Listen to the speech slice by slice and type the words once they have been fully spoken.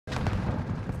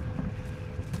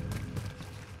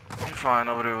flying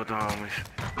over there with the homies.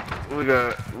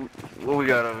 What we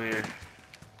got over here?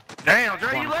 Damn,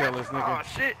 Dre, you left? Oh,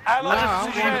 shit. Nah,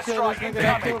 I'm going to kill this nigga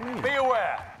that killed me. Be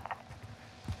aware.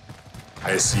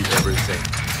 I see everything.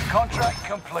 Contract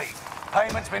complete.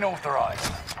 Payment's been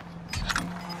authorized.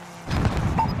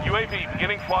 UAV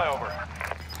beginning flyover.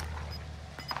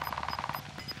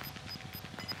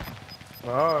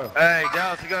 Oh. Hey,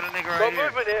 Dallas, you got a nigga right here.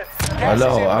 Movement here. I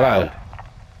know, I got it.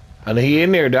 And he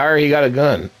in there, Dyer, he got a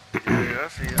gun. Yeah, I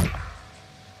see him.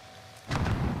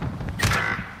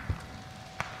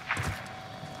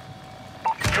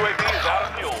 UAV is out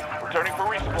of fuel. Returning for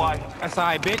resupply. That's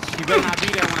alright, bitch. You better not be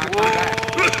there when I come back.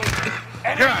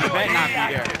 You better not be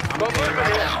there.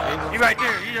 You right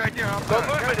there, you right there.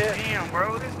 Damn,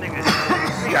 bro, this nigga,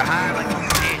 he got high like a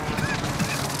bitch.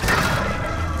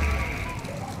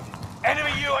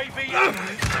 Enemy UAV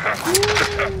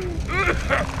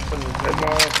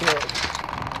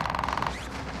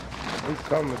He's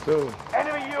coming too.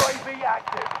 Enemy UAV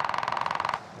active.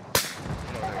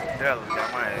 Dallas got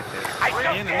my ass there.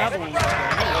 And another one.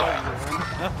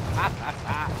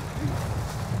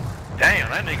 Damn,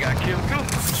 that nigga got killed too.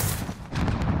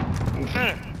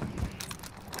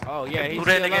 Oh yeah, he's Who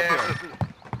still that up nigga here.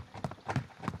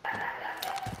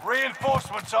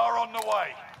 Reinforcements are on the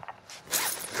way.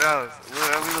 Dallas,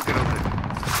 what we looking over there?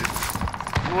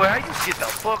 Boy, how you get the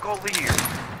fuck over here?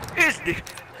 This nigga.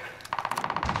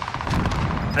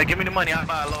 Hey, give me the money, I'll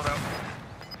buy a loadout.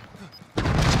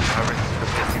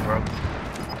 Alright, bro.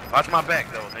 Watch my back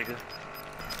though, nigga.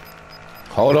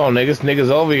 Hold on, niggas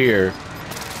over here.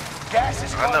 Gas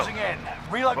is closing in.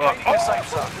 Relocating the safe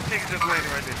zone. This nigga just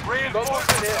landing right there.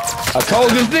 Reinforcement here. I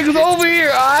told this nigga's over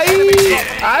here. Aye.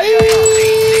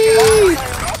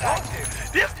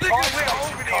 This nigga went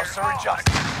over there.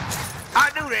 I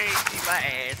knew they ain't see my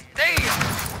ass. Damn.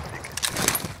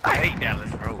 I hate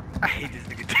Dallas, bro. I hate this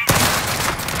nigga.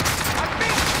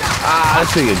 Ah,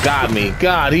 this nigga got me.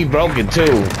 God, he broke it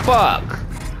too. Fuck.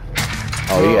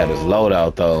 Oh, he had his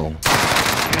loadout though.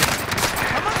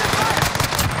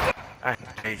 I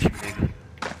hate you, nigga.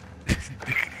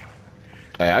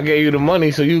 Hey, I gave you the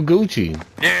money, so you Gucci.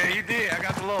 Yeah, you did. I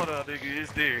got the loadout, nigga.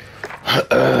 It's there.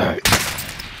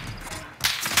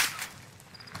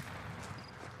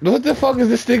 What the fuck is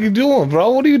this nigga doing, bro?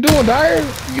 What are you doing, Dyer?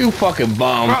 You fucking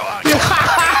bum. Bro,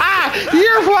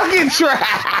 You're fucking trash.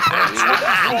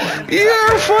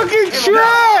 You're fucking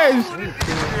trash.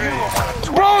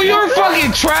 Bro, you're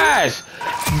fucking trash.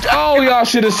 Oh, y'all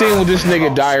should have seen what this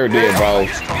nigga Dyer did, bro.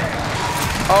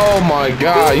 Oh my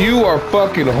god, you are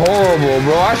fucking horrible,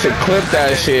 bro. I should clip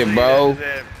that shit, bro.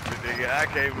 I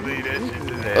can't believe that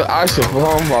shit.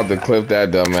 I'm about to clip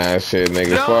that dumbass shit,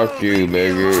 nigga. Fuck you,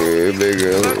 nigga.